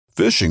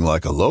Fishing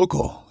like a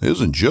local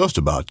isn't just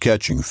about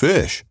catching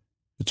fish.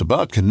 It's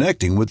about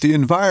connecting with the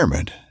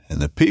environment and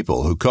the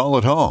people who call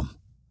it home.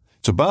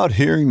 It's about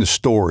hearing the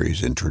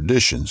stories and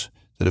traditions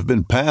that have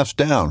been passed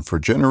down for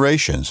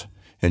generations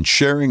and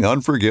sharing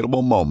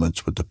unforgettable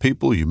moments with the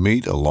people you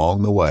meet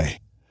along the way.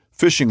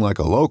 Fishing like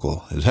a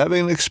local is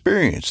having an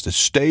experience that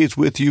stays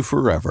with you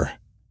forever.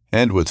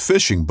 And with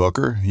Fishing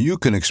Booker, you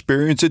can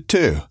experience it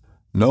too,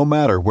 no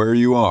matter where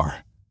you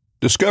are.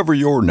 Discover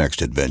your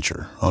next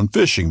adventure on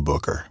Fishing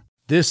Booker.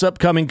 This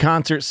upcoming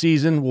concert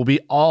season will be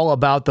all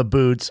about the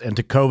boots, and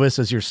Tecovas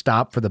is your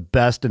stop for the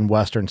best in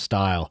Western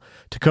style.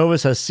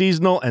 Tecovas has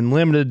seasonal and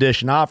limited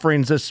edition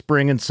offerings this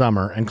spring and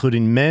summer,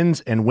 including men's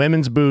and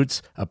women's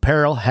boots,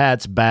 apparel,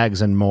 hats,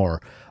 bags, and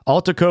more.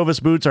 All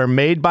Tecovas boots are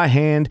made by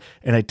hand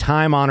in a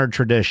time-honored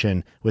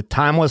tradition with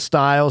timeless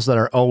styles that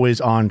are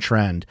always on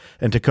trend.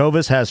 And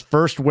Tecovas has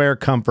first wear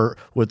comfort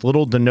with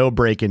little to no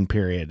break-in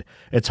period.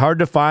 It's hard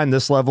to find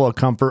this level of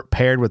comfort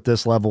paired with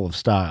this level of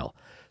style.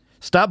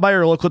 Stop by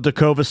your local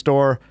Tecovas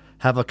store,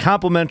 have a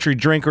complimentary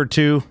drink or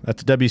two,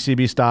 that's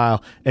WCB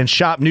style, and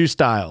shop new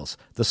styles.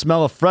 The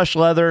smell of fresh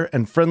leather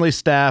and friendly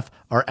staff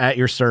are at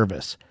your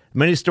service.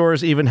 Many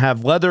stores even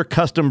have leather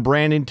custom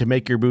branding to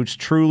make your boots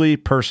truly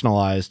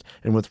personalized.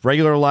 And with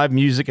regular live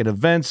music and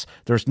events,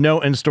 there's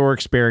no in-store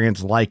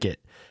experience like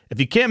it.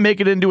 If you can't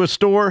make it into a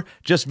store,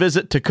 just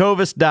visit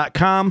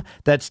tecovas.com.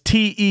 That's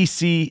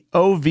TECOVAS.com.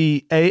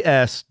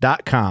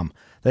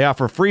 They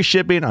offer free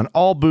shipping on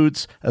all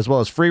boots, as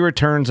well as free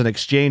returns and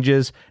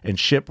exchanges, and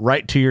ship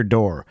right to your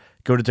door.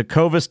 Go to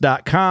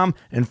tecovas.com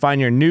and find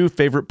your new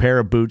favorite pair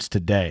of boots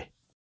today.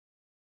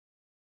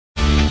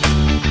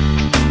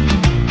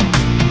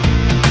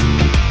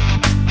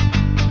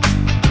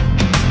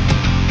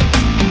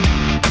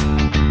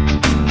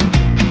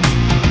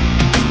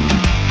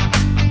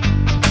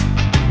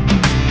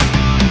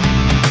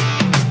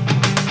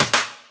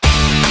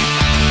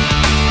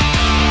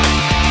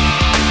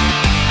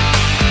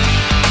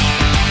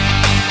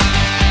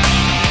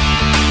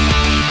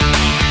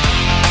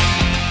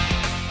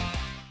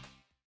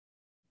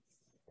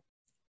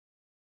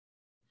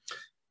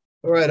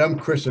 All right, I'm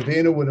Chris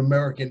Avina with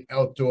American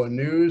Outdoor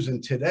News,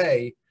 and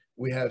today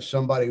we have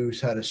somebody who's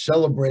had a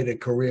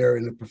celebrated career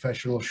in the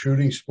professional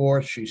shooting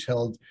sports. She's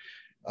held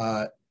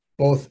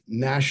both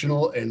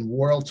national and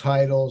world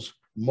titles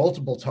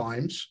multiple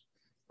times.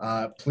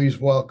 Please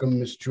welcome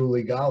Miss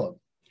Julie Golob.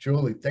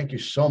 Julie, thank you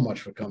so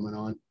much for coming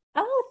on.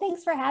 Oh,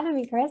 thanks for having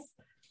me, Chris.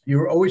 You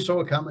were always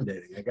so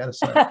accommodating, I got to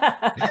say.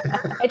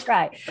 I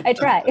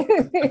try.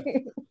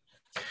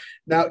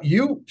 Now,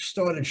 you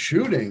started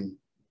shooting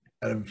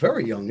at a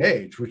very young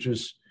age, which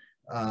is,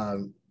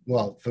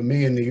 well, for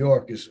me in New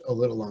York is a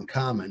little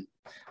uncommon,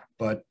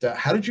 but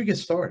how did you get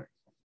started?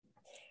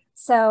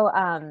 So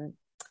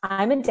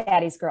I'm a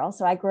daddy's girl.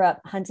 So I grew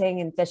up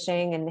hunting and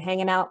fishing and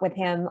hanging out with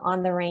him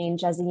on the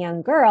range as a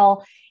young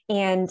girl.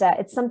 And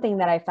it's something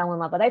that I fell in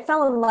love with. I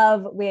fell in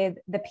love with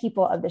the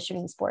people of the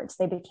shooting sports.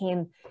 They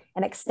became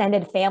an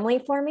extended family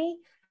for me.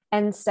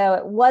 And so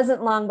it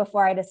wasn't long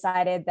before I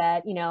decided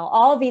that, you know,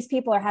 all of these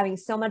people are having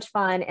so much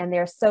fun and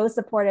they're so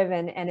supportive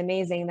and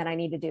amazing that I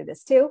need to do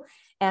this too.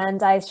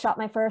 And I shot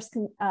my first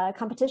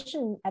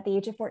competition at the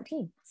age of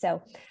 14.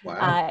 So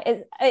wow.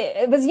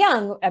 It was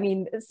young. I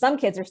mean, some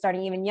kids are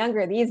starting even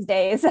younger these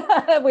days.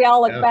 We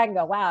all look back and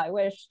go, wow, I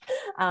wish.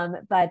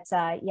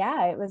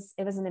 Yeah, it was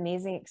an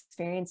amazing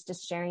experience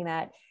just sharing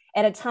that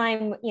at a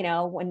time, you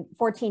know, when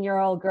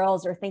 14-year-old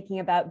girls are thinking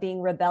about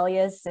being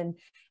rebellious and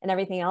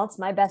everything else.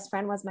 My best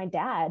friend was my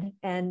dad,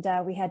 and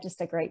we had just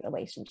a great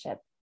relationship.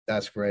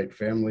 That's great.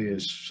 Family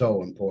is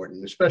so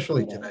important,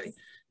 especially today.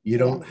 You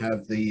don't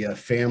have the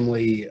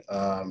family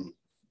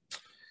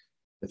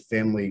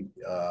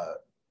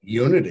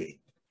unity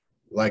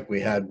like we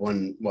had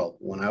when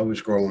I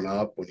was growing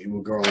up, when you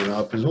were growing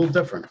up. It's a little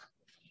different.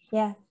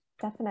 Yeah,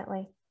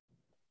 definitely.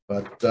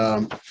 But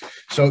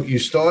so you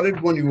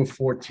started when you were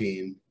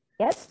 14.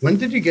 Yes. When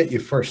did you get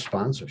your first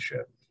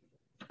sponsorship?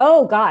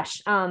 Oh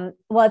gosh.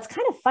 Well, it's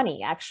kind of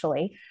funny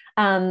actually.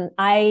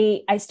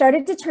 I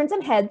started to turn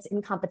some heads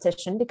in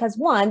competition because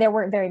one, there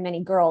weren't very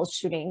many girls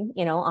shooting,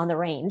 you know, on the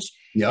range.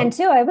 Yep. And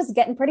two, I was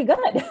getting pretty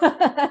good.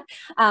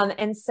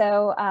 And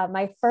so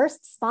my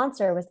first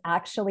sponsor was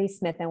actually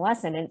Smith &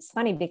 Wesson. And it's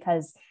funny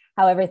because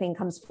how everything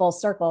comes full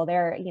circle.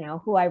 They're, you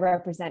know, who I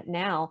represent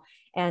now.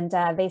 And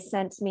they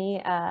sent me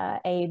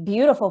a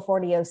beautiful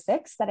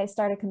 4006 that I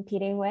started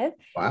competing with.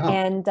 Wow.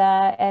 And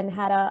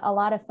had a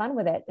lot of fun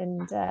with it.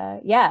 And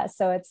yeah,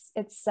 so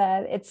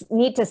it's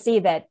neat to see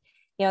that,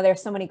 you know,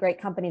 there's so many great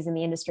companies in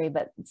the industry,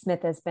 but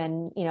Smith has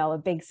been, you know, a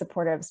big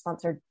supporter of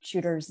sponsored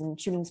shooters and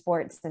shooting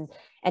sports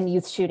and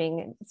youth shooting.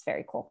 And it's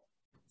very cool.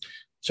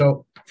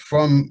 So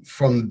from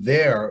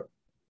there,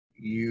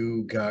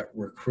 you got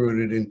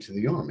recruited into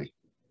the Army.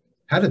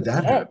 How did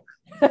that happen?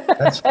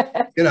 That's,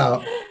 you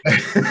know,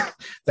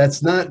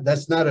 that's not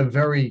a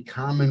very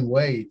common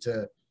way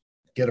to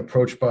get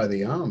approached by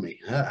the Army.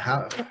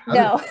 How did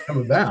it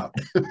come about?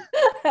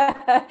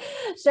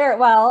 Sure.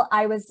 Well,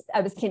 I was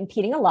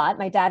competing a lot.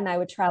 My dad and I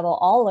would travel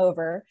all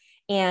over.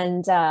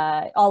 and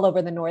all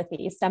over the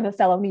Northeast. I'm a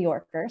fellow New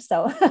Yorker.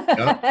 So,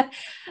 Yep.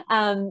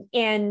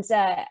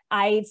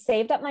 I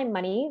saved up my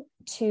money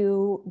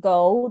to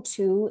go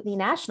to the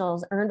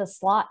nationals, earned a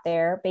slot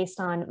there based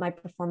on my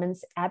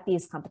performance at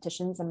these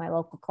competitions in my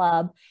local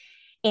club.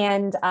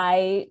 And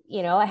I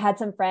had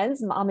some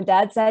friends, mom and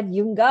dad said,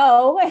 you can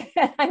go.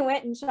 I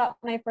went and shot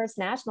my first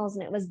nationals,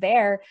 and it was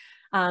there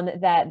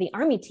that the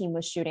Army team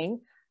was shooting.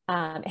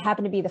 It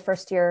happened to be the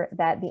first year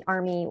that the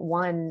Army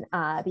won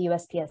the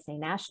USPSA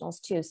Nationals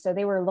too. So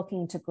they were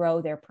looking to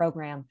grow their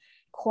program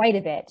quite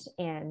a bit.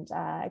 And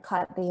I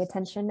caught the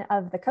attention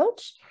of the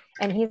coach,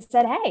 and he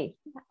said, hey,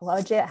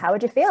 how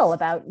would you feel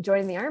about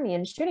joining the Army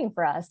and shooting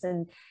for us?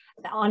 And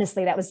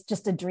honestly, that was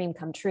just a dream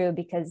come true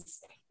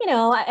because,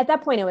 at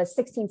that point I was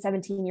 16,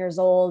 17 years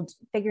old,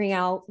 figuring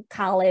out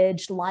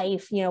college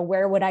life,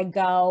 where would I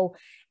go?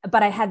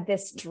 But I had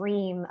this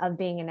dream of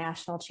being a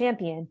national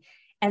champion.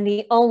 And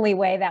the only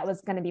way that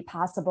was going to be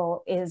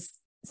possible was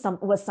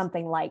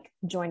something like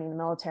joining the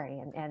military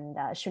and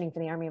shooting for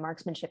the Army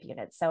Marksmanship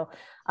Unit. So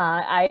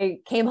I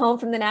came home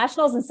from the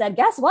nationals and said,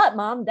 guess what,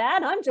 Mom,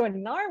 Dad, I'm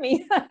joining the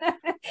Army.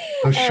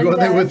 I'm sure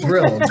they were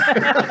thrilled.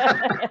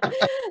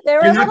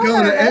 You're not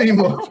going to any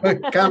more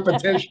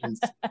competitions.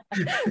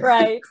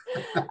 Right.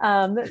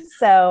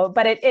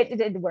 But it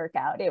did work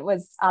out. It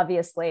was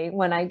obviously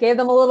when I gave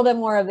them a little bit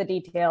more of the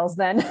details,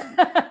 then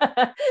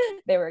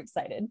they were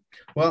excited.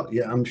 Well,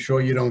 yeah, I'm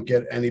sure you don't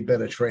get any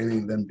better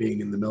training than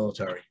being in the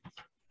military.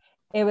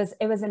 It was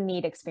a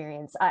neat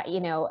experience.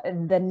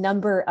 The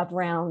number of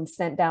rounds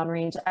sent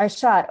downrange, I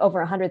shot over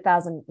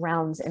 100,000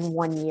 rounds in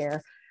 1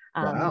 year.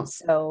 Wow.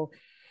 So,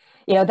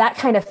 that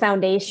kind of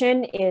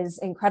foundation is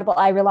incredible.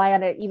 I rely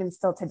on it even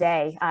still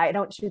today. I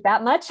don't shoot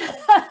that much.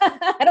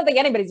 I don't think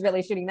anybody's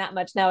really shooting that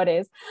much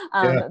nowadays.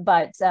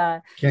 But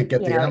can't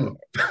get the ammo.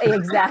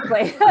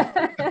 Exactly.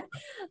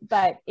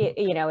 But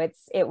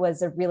it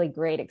was a really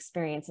great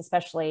experience,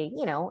 especially,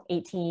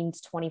 18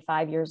 to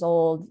 25 years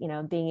old,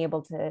 being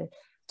able to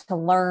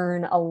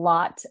learn a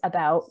lot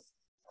about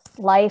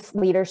life,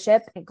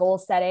 leadership, and goal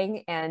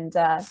setting, and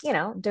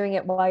doing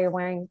it while you're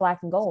wearing black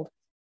and gold.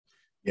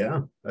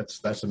 Yeah,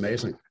 that's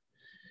amazing.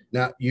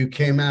 Now, you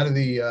came out of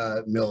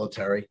the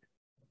military.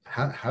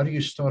 How do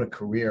you start a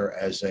career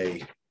as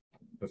a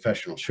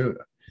professional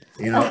shooter?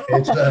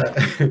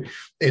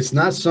 It's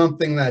not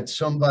something that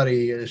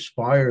somebody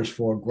aspires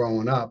for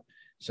growing up,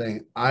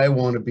 saying, I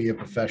want to be a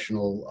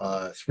professional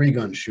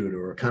 3-gun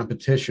shooter or a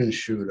competition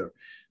shooter,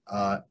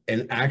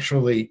 and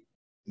actually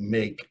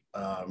make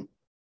a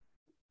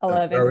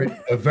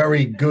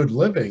very good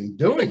living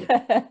doing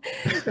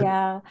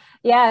it.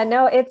 Yeah.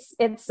 No, it's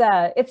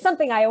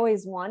something I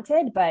always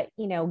wanted, but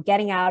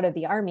getting out of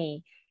the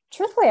Army,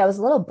 truthfully, I was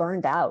a little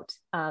burned out.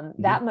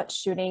 That much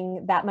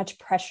shooting, that much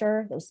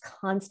pressure, there's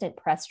constant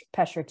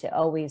pressure to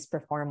always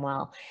perform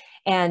well.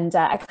 And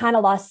I kind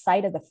of lost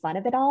sight of the fun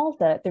of it all,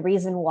 the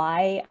reason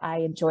why I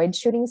enjoyed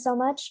shooting so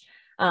much.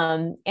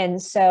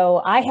 And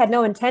so I had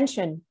no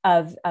intention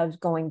of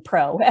going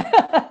pro.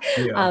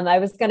 I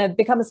was going to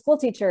become a school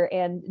teacher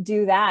and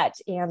do that.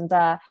 And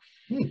I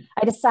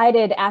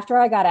decided after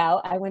I got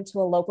out, I went to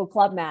a local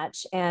club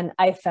match and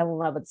I fell in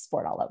love with the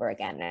sport all over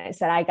again. And I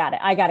said, I got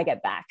to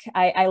get back.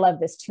 I love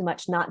this too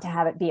much not to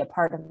have it be a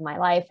part of my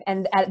life.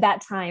 And at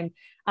that time,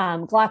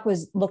 Glock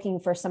was looking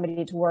for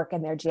somebody to work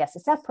in their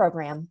GSSF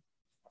program.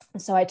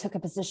 So I took a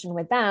position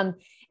with them.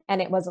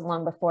 And it wasn't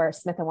long before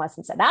Smith &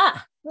 Wesson said,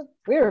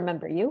 we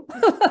remember you.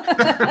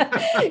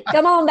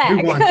 Come on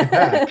back. We want you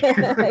back.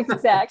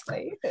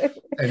 Exactly.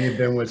 And you've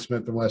been with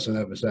Smith & Wesson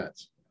ever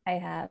since. I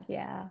have,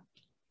 yeah.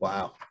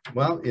 Wow.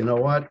 Well, you know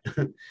what?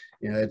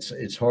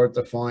 It's hard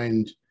to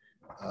find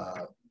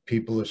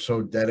people who are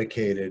so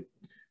dedicated,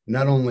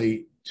 not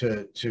only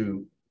to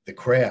the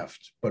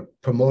craft, but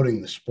promoting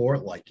the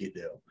sport like you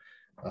do.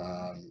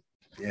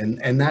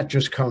 And that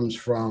just comes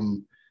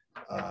from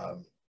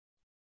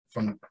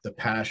the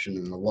passion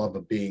and the love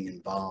of being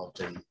involved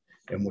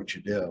in what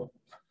you do.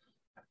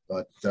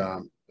 But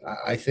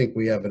I think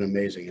we have an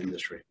amazing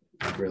industry.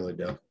 I really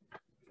do.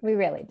 We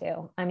really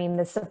do. I mean,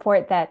 the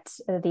support that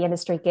the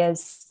industry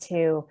gives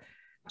to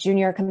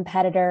junior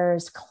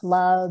competitors,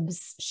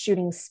 clubs,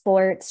 shooting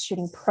sports,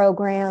 shooting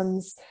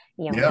programs,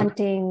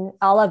 hunting,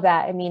 all of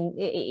that. I mean,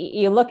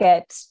 you look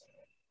at,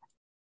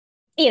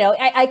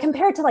 I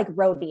compare it to like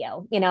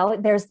rodeo,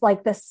 there's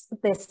like this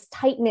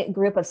tight knit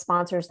group of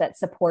sponsors that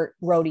support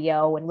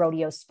rodeo and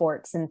rodeo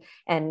sports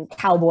and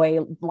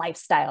cowboy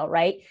lifestyle.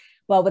 Right.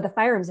 Well, with the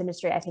firearms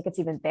industry, I think it's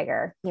even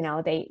bigger.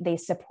 They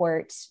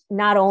support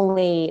not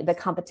only the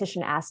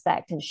competition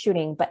aspect and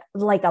shooting, but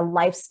like a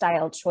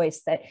lifestyle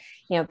choice that,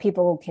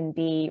 people can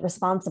be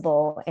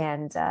responsible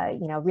and,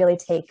 really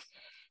take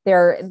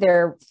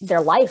their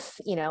life,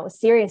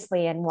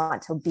 seriously and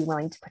want to be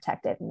willing to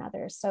protect it and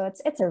others. So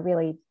it's a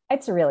really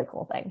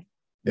cool thing.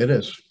 It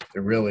is.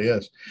 It really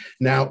is.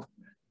 Now,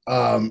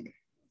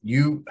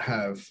 you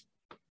have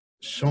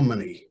so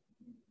many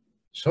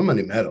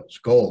medals,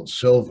 gold,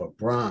 silver,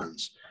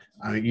 bronze.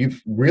 I mean,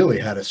 you've really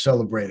had a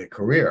celebrated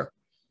career.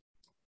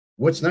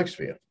 What's next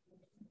for you?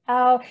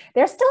 Oh,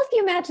 there's still a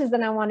few matches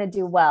that I want to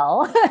do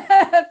well,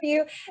 a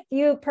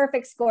few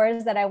perfect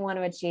scores that I want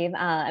to achieve.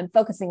 I'm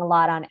focusing a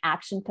lot on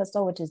action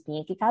pistol, which is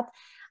Bianchi Cup.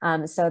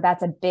 So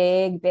that's a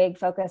big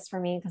focus for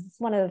me because it's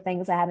one of the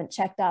things I haven't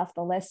checked off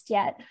the list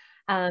yet.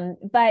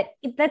 But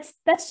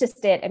that's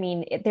just it. I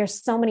mean,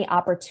 there's so many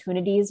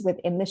opportunities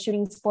within the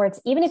shooting sports.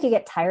 Even if you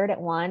get tired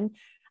at one,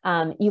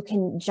 you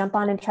can jump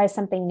on and try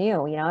something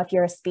new. You know, if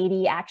you're a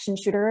speedy action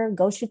shooter,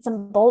 go shoot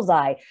some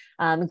bullseye,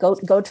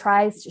 go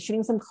try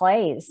shooting some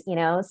clays, you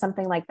know,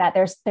 something like that.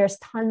 There's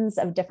tons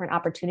of different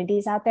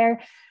opportunities out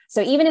there.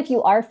 So even if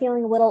you are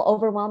feeling a little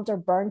overwhelmed or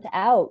burnt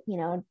out, you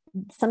know,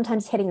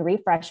 sometimes hitting a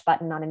refresh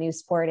button on a new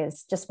sport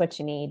is just what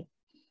you need.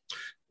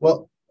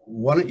 Well,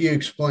 why don't you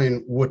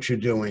explain what you're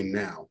doing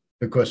now?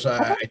 Because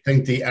I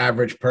think the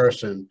average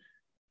person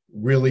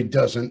really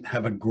doesn't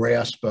have a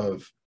grasp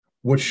of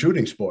what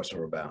shooting sports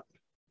are about.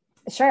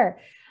 Sure.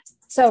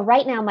 So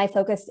right now my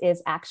focus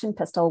is action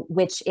pistol,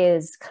 which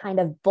is kind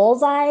of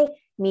bullseye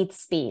meets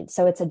speed.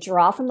 So it's a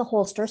draw from the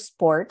holster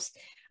sport.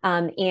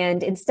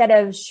 And instead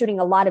of shooting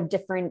a lot of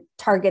different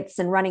targets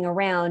and running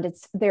around,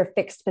 they're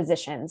fixed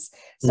positions.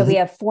 So we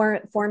have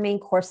four main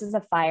courses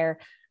of fire,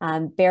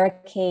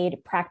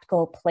 barricade,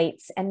 practical,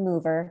 plates, and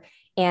mover.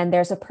 And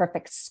there's a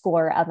perfect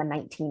score of a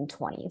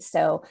 1920.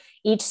 So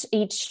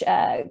each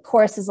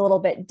course is a little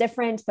bit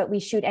different, but we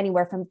shoot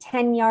anywhere from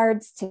 10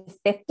 yards to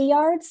 50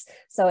 yards.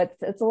 So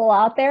it's a little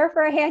out there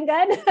for a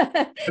handgun.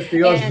 50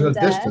 yards is a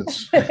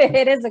distance.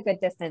 It is a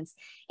good distance.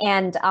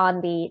 And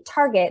on the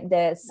target,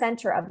 the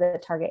center of the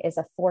target is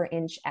a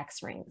 4-inch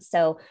X ring.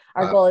 So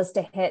our goal is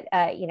to hit,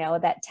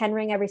 that 10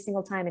 ring every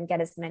single time and get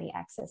as many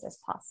X's as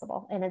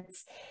possible. And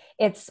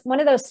it's one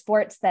of those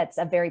sports that's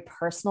a very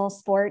personal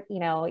sport, you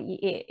know,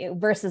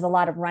 versus a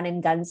lot of run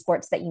and gun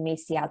sports that you may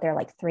see out there,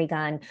 like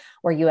 3-gun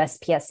or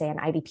USPSA and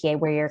IDPA,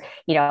 where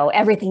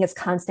everything is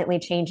constantly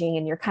changing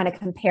and you're kind of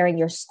comparing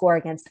your score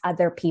against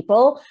other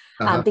people.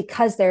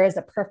 Because there is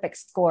a perfect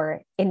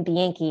score in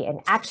Bianchi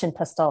and action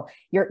pistol,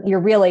 you're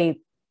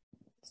really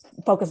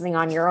focusing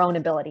on your own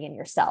ability and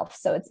yourself.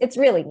 So it's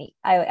really neat.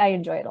 I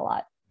enjoy it a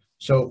lot.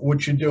 So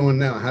what you're doing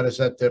now, how does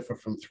that differ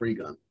from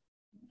 3-gun?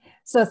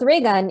 So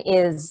 3-gun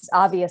is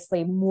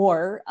obviously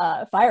more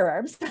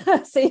firearms.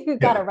 So you've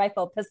got a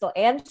rifle, pistol,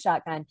 and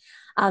shotgun.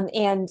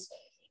 And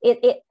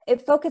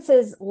it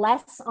focuses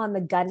less on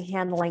the gun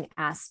handling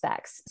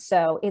aspects.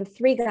 So in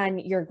 3-gun,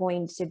 you're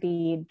going to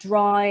be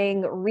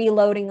drawing,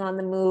 reloading on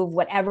the move,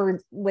 whatever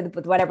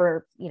with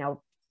whatever,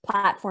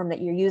 platform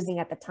that you're using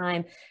at the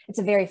time. It's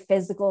a very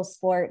physical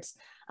sport.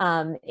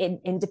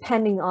 And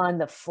depending on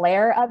the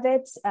flare of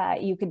it,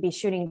 you could be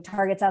shooting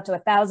targets out to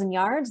 1,000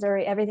 yards, or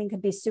everything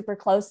could be super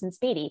close and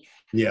speedy.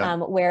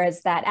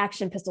 Whereas that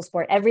action pistol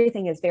sport,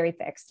 everything is very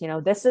fixed.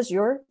 This is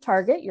your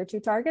target, your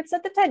 2 targets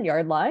at the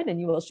 10-yard line, and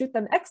you will shoot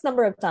them X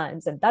number of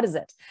times, and that is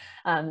it.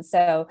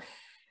 So,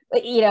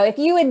 if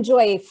you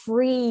enjoy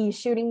free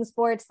shooting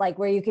sports, like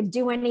where you can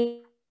do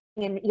anything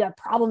and you have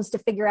problems to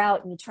figure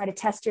out and you try to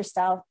test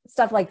yourself,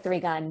 stuff like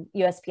 3-gun,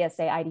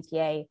 USPSA,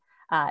 IDPA,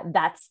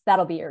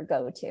 that'll be your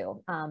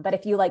go-to. But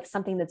if you like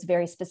something that's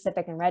very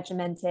specific and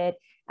regimented,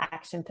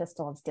 action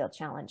pistol and steel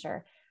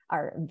challenger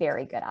are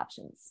very good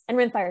options, and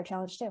rimfire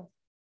challenge too.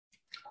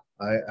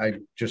 I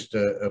just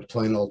a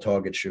plain old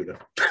target shooter.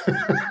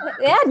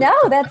 Yeah, no,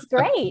 that's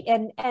great.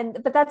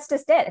 But that's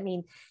just it. I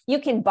mean, you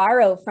can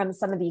borrow from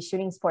some of these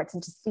shooting sports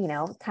and just,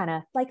 kind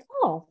of like,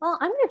 oh, well,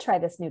 I'm going to try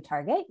this new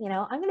target.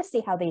 I'm going to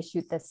see how they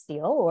shoot this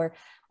steel or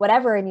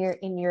whatever in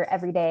your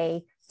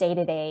everyday,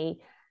 day-to-day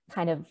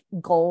kind of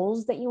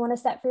goals that you want to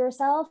set for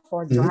yourself,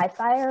 or dry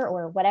fire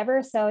or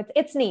whatever. So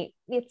it's neat.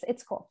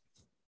 It's cool.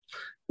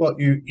 Well,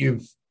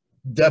 you've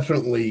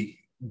definitely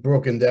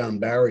broken down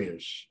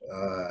barriers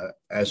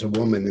as a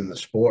woman in the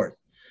sport.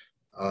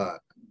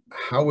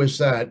 How has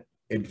that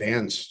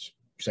advanced,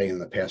 say, in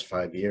the past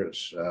 5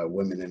 years,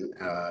 women in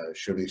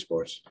shooting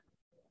sports?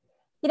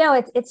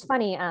 It's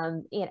funny.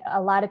 A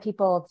lot of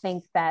people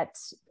think that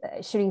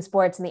shooting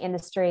sports in the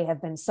industry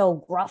have been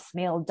so gruff,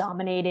 male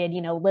dominated,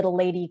 little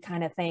lady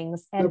kind of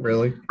things. And not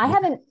really. I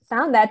haven't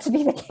found that to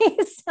be the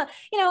case.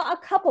 A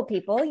couple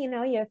people, you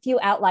have a few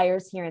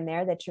outliers here and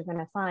there that you're going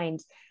to find.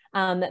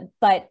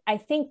 But I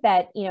think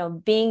that,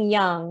 being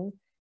young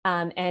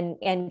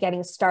and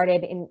getting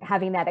started in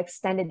having that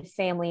extended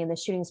family in the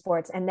shooting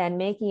sports, and then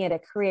making it a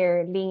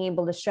career, being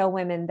able to show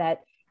women that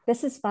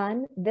this is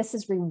fun, this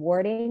is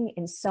rewarding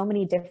in so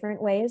many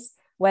different ways,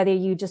 whether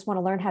you just want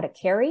to learn how to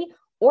carry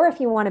or if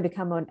you want to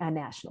become a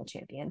national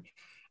champion.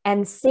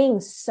 And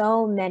seeing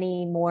so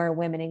many more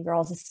women and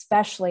girls,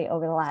 especially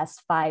over the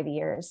last 5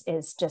 years,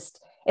 is just,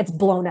 it's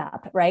blown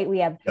up, right? We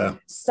have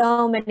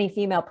so many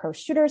female pro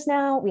shooters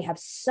now. We have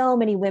so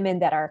many women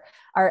that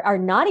are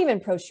not even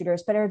pro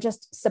shooters, but are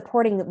just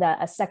supporting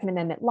a Second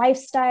Amendment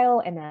lifestyle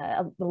and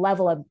a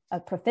level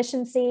of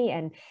proficiency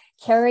and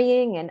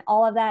carrying and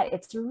all of that.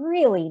 It's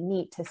really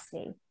neat to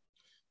see.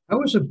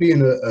 How is it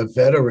being a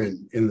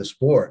veteran in the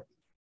sport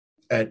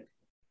at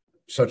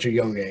such a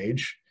young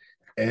age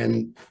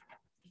and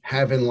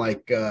having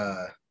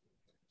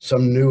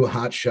some new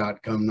hot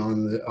shot coming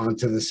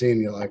onto the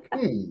scene. You're like,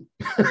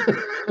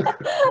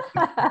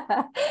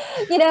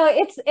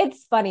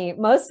 it's funny.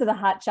 Most of the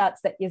hot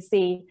shots that you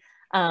see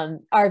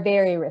are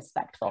very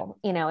respectful.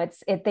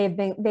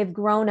 They've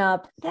grown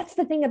up. That's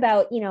the thing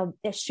about,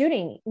 the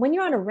shooting. When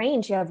you're on a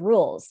range, you have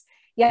rules.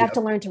 You have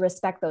to learn to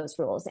respect those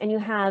rules, and you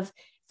have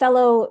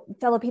fellow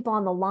people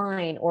on the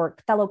line or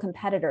fellow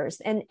competitors,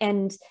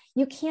 and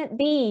you can't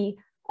be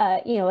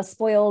a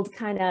spoiled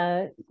kind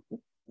of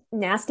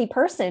nasty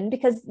person,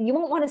 because you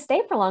won't want to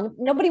stay for long.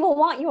 Nobody will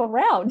want you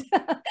around.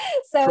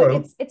 So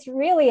True. it's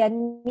really a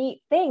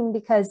neat thing,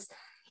 because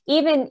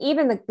even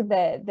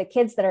the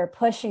kids that are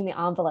pushing the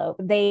envelope,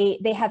 they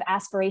have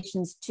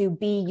aspirations to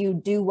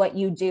do what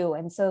you do,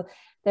 and so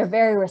they're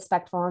very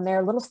respectful, and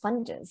they're little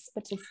sponges,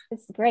 which is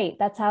it's great.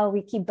 That's how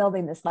we keep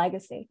building this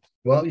legacy.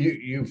 Well,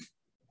 you've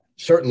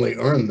certainly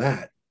earned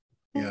that.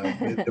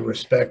 The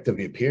respect of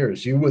your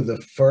peers. You were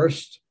the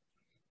first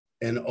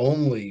and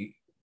only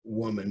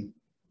woman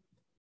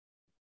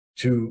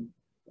to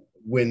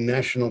win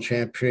national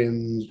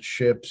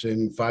championships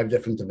in 5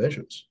 different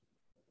divisions.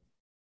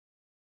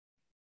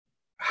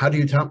 How do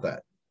you top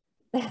that?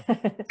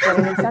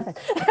 7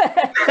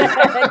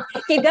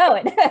 Keep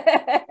going.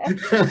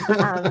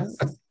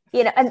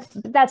 And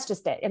that's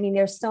just it. I mean,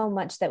 there's so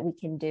much that we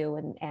can do,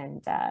 and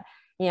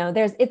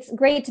it's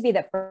great to be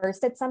the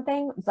first at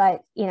something,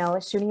 but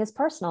shooting is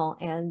personal,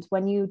 and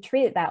when you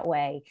treat it that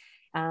way,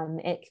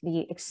 it can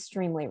be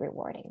extremely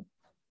rewarding.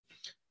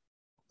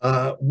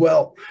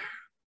 Well,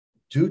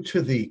 due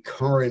to the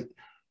current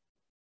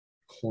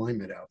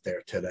climate out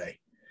there today,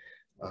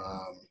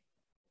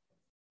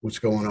 what's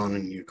going on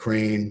in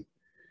Ukraine,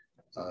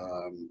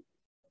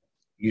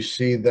 you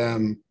see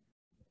them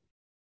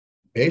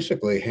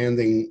basically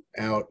handing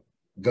out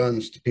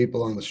guns to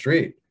people on the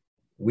street.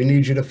 We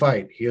need you to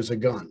fight. Here's a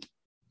gun.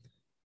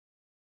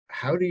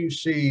 How do you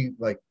see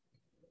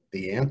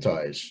the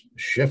antis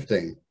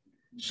shifting,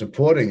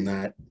 supporting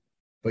that,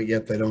 but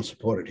yet they don't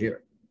support it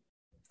here?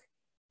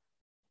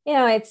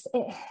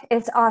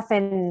 It's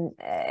often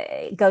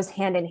goes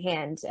hand in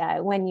hand.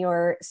 When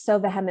you're so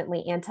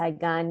vehemently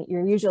anti-gun,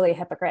 you're usually a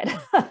hypocrite.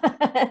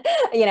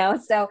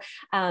 So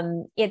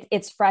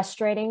it's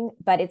frustrating,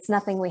 but it's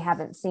nothing we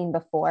haven't seen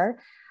before.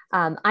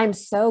 I'm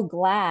so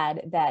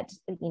glad that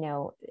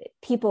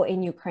people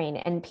in Ukraine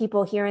and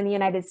people here in the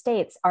United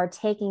States are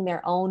taking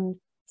their own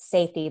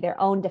safety, their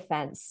own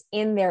defense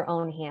in their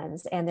own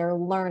hands, and they're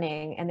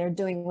learning and they're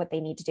doing what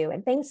they need to do.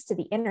 And thanks to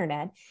the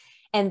internet,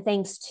 and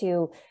thanks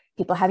to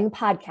people having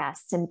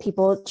podcasts and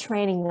people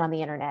training on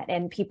the internet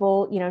and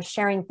people,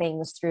 sharing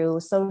things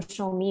through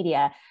social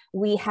media,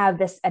 we have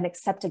an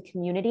accepted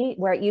community,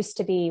 where it used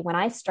to be when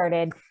I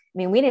started,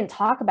 we didn't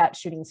talk about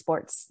shooting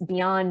sports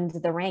beyond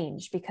the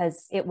range,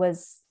 because it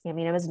was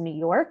New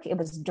York. It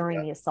was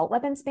during the assault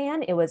weapons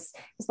ban. It was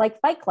like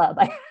Fight Club.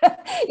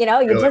 You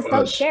Really just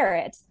don't was. share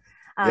it.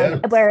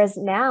 Whereas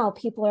now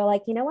people are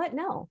like, you know what?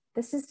 No,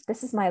 this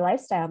is my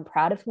lifestyle. I'm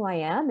proud of who I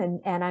am,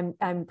 and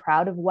I'm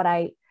proud of what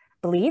I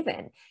believe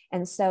in.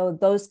 And so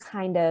those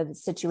kind of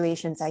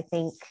situations, I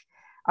think,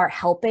 are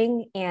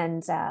helping.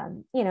 And,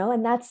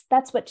 and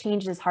that's what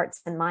changes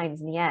hearts and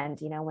minds in the end,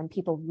 when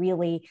people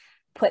really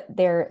put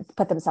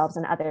themselves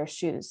in other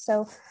shoes.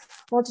 So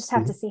we'll just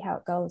have to see how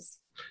it goes.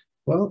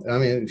 Well,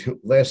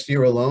 last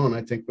year alone,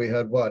 I think we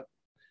had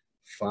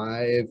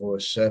 5 or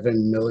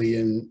 7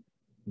 million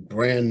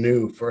brand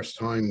new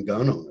first-time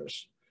gun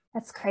owners.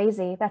 That's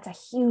crazy. That's a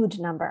huge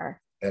number.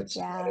 That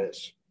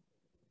is.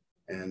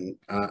 And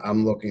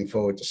I'm looking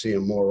forward to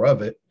seeing more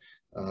of it.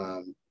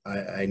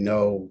 I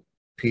know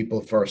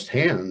people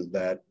firsthand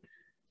that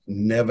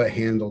never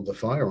handled the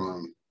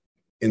firearm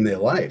in their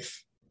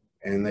life,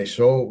 and they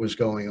saw what was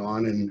going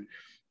on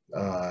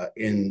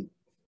in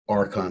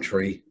our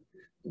country,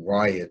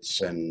 riots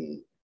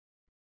and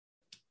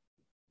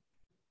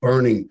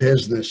burning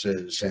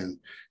businesses, and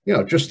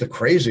just the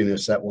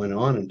craziness that went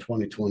on in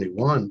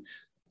 2021.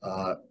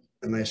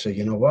 And they say,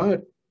 you know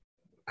what,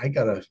 I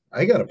gotta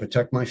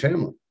protect my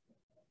family.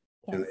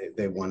 Yes. And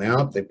they went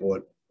out, they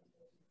bought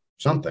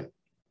something,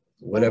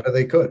 whatever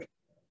they could.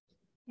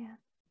 Yeah.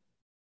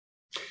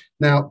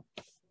 Now,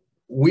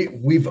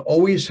 we've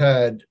always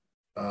had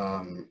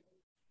a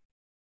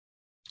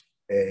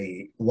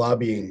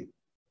lobbying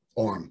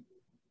arm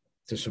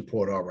to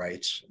support our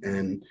rights.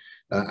 And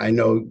I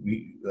know,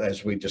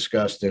 as we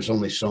discussed, there's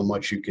only so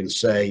much you can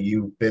say.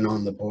 You've been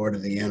on the board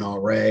of the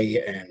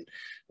NRA, and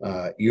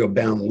you're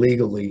bound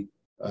legally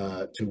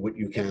to what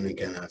you can and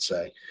cannot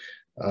say.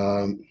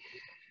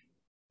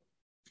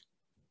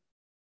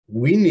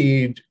 We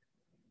need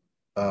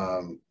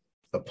a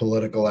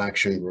political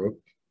action group,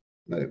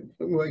 like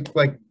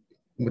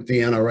what the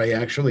NRA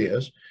actually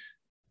is,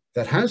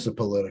 that has the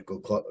political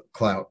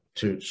clout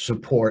to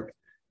support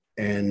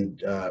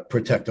and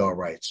protect our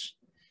rights.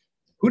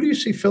 Who do you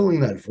see filling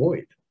that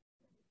void?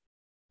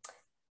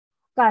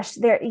 Gosh,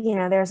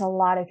 there's a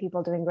lot of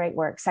people doing great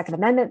work. Second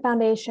Amendment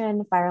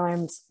Foundation,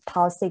 Firearms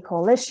Policy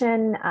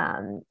Coalition,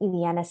 the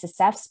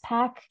NSSF's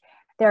PAC.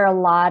 There are a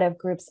lot of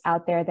groups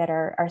out there that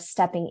are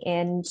stepping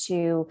in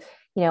to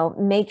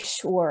make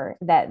sure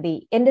that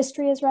the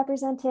industry is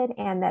represented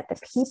and that the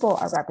people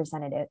are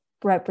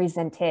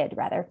represented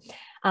rather.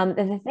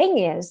 The thing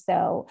is,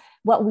 though,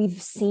 what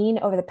we've seen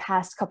over the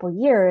past couple of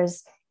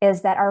years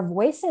is that our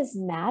voices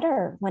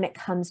matter when it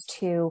comes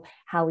to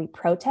how we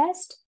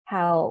protest,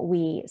 how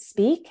we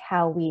speak,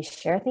 how we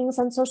share things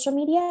on social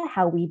media,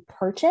 how we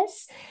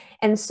purchase.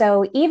 And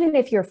so even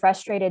if you're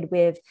frustrated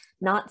with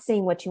not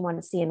seeing what you want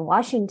to see in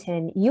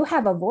Washington, you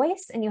have a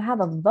voice and you have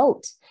a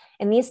vote.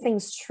 And these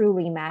things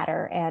truly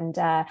matter. And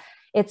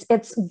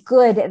it's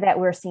good that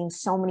we're seeing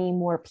so many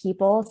more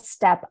people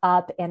step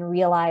up and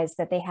realize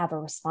that they have a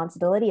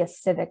responsibility, a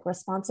civic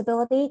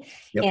responsibility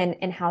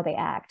in how they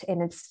act.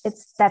 And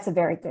that's a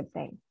very good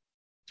thing.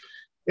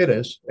 It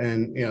is.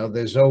 And,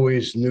 there's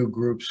always new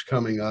groups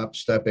coming up,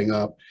 stepping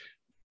up.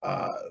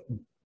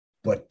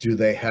 But do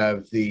they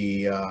have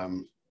the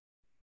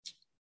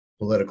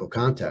political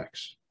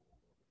contacts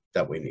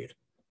that we need?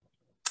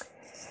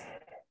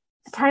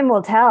 Time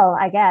will tell,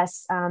 I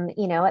guess.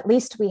 At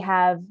least we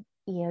have,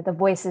 the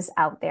voices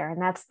out there, and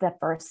that's the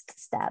first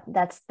step.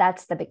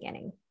 That's the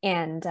beginning.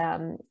 And,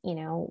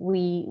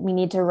 we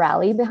need to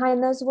rally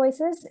behind those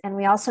voices, and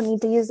we also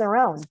need to use our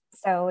own.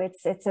 So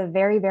it's a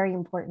very, very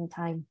important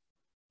time.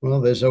 Well,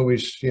 there's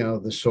always,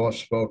 the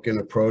soft-spoken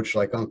approach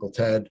like Uncle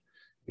Ted.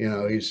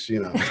 He's,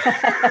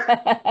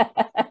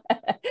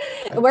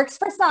 It works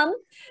for some.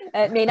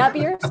 It may not be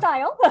your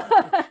style,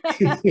 but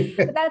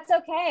that's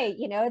okay.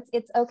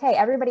 It's okay.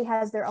 Everybody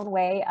has their own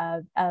way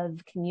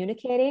of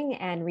communicating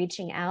and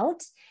reaching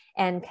out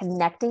and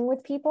connecting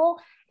with people.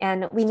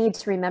 And we need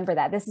to remember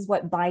that this is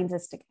what binds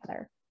us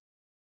together.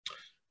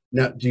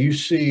 Now, do you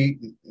see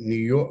New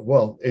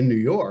York, in New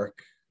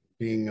York,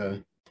 being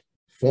a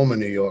former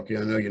New Yorker,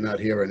 I know you're not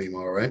here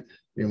anymore, right?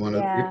 You're one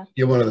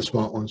of the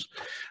smart ones.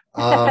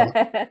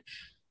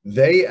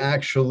 They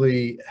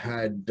actually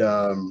had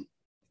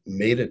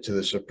made it to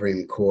the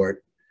Supreme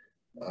Court,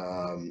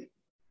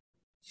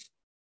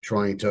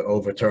 trying to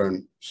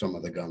overturn some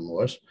of the gun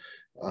laws,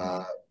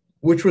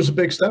 which was a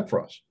big step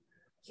for us.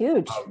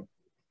 Huge.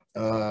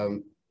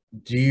 Do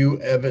you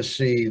ever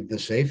see the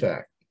SAFE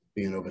Act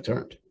being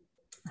overturned?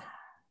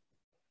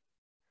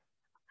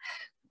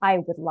 I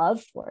would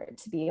love for it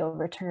to be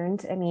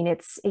overturned. I mean,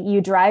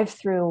 you drive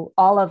through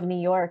all of New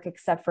York,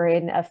 except for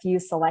in a few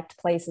select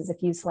places, a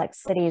few select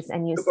cities,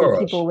 and you see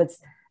people with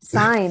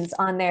signs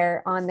on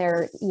their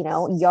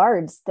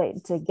yards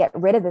to get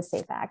rid of the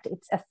SAFE Act.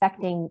 It's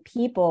affecting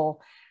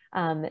people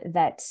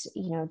that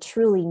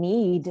truly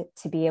need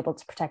to be able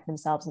to protect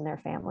themselves and their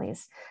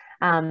families.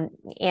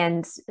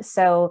 And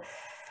so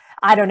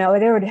I don't know,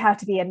 there would have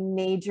to be a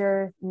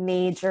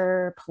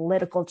major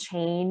political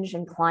change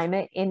and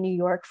climate in New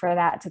York for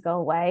that to go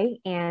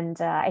away. And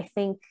I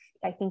think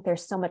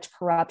there's so much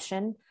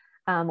corruption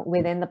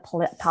within the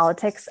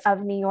politics of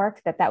New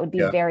York that would be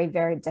very,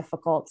 very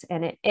difficult.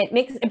 And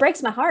it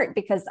breaks my heart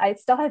because I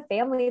still have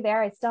family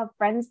there. I still have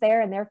friends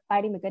there, and they're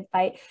fighting the good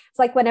fight. It's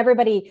like when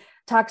everybody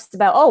talks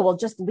about, oh, well,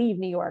 just leave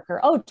New York,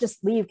 or, oh,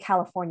 just leave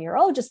California, or,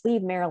 oh, just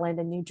leave Maryland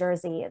and New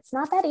Jersey. It's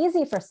not that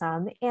easy for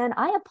some. And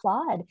I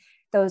applaud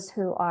those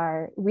who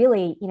are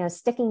really,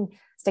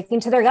 sticking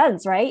to their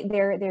guns, right?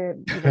 They're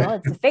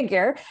it's a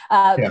figure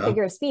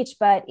of speech,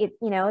 but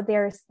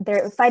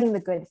they're fighting the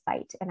good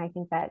fight. And I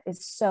think that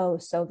is so,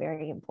 so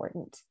very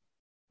important.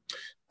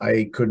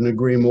 I couldn't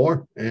agree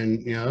more.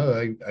 And,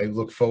 I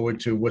look forward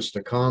to what's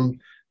to come.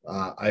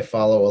 I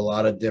follow a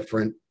lot of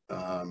different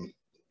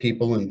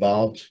people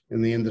involved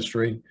in the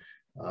industry.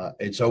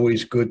 It's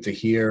always good to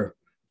hear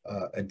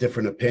a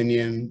different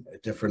opinion, a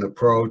different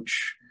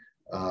approach.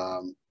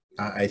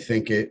 I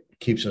think it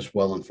keeps us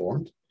well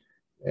informed,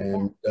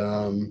 and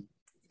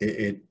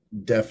it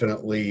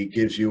definitely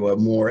gives you a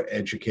more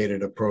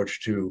educated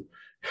approach to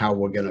how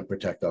we're going to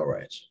protect our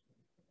rights.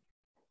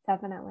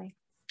 Definitely.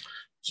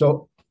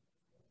 So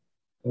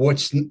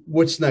what's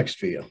next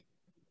for you?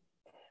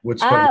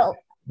 What's coming?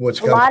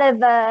 A lot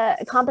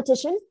of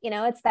competition,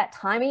 it's that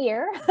time of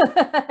year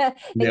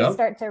things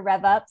start to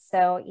rev up.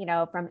 So,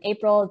 from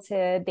April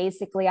to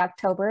basically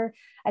October,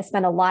 I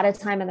spent a lot of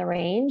time in the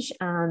range,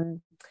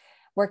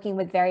 working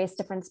with various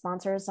different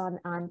sponsors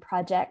on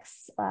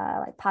projects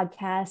like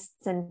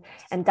podcasts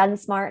and gun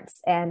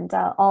smarts and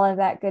all of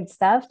that good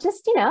stuff.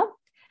 Just,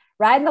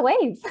 riding the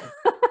wave.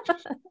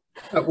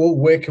 Well,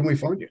 where can we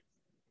find you?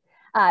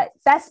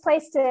 Best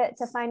place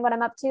to find what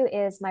I'm up to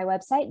is my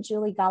website,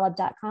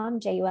 juliegolob.com,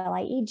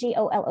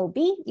 JULIEGOLOB.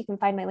 You can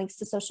find my links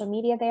to social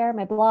media there,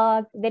 my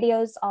blog,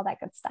 videos, all that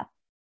good stuff.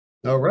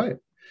 All right.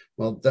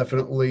 Well,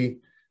 definitely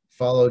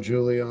follow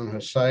Julie on her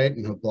site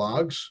and her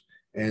blogs,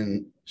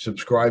 and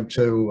subscribe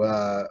to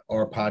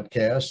our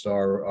podcast,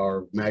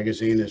 our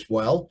magazine as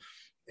well.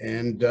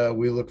 And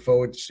we look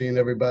forward to seeing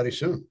everybody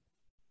soon.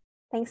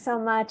 Thanks so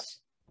much.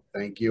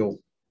 Thank you.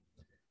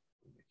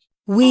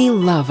 We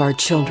love our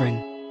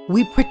children.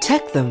 We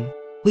protect them.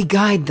 We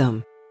guide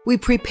them. We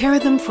prepare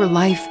them for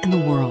life in the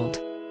world.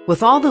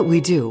 With all that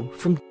we do,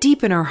 from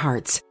deep in our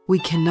hearts, we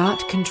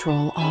cannot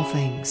control all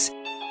things.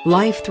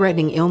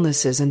 Life-threatening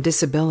illnesses and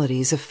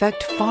disabilities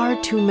affect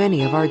far too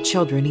many of our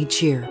children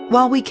each year.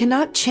 While we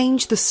cannot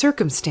change the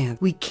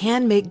circumstance, we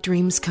can make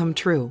dreams come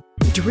true.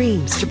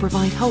 Dreams to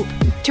provide hope,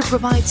 to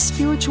provide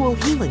spiritual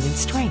healing and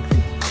strength,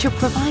 to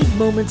provide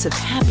moments of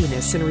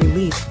happiness and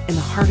relief in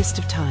the hardest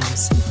of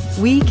times.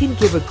 We can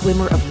give a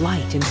glimmer of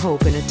light and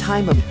hope in a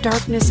time of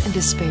darkness and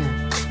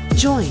despair.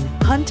 Join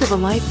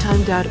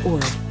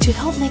huntofalifetime.org to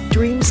help make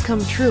dreams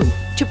come true,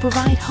 to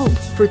provide hope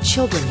for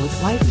children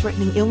with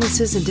life-threatening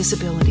illnesses and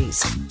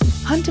disabilities.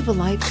 Hunt of a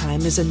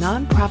Lifetime is a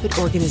non-profit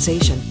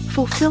organization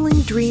fulfilling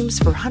dreams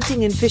for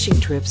hunting and fishing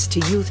trips to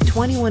youth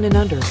 21 and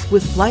under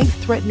with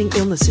life-threatening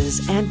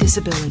illnesses and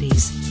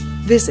disabilities.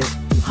 Visit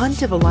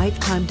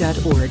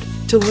huntofalifetime.org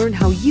to learn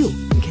how you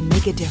can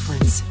make a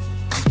difference.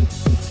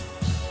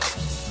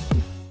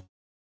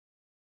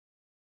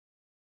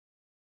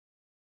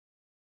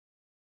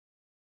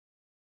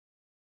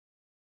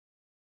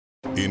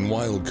 In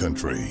Wild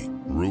Country,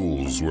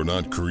 rules were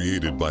not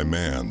created by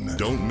man.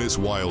 Don't miss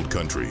Wild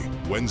Country,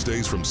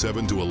 Wednesdays from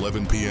 7 to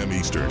 11 p.m.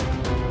 Eastern.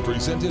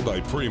 Presented by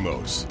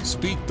Primos.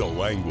 Speak the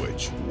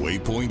language.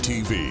 Waypoint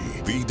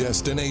TV, the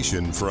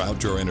destination for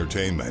outdoor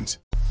entertainment.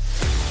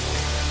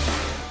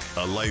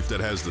 A life that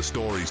has the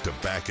stories to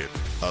back it.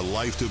 A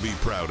life to be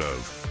proud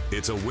of.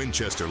 It's a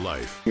Winchester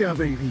life. Yeah,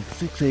 baby.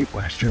 6'8"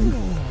 Western.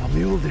 Oh,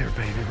 mule deer,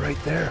 baby,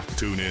 right there.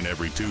 Tune in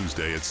every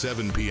Tuesday at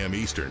 7 p.m.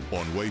 Eastern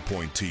on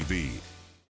Waypoint TV.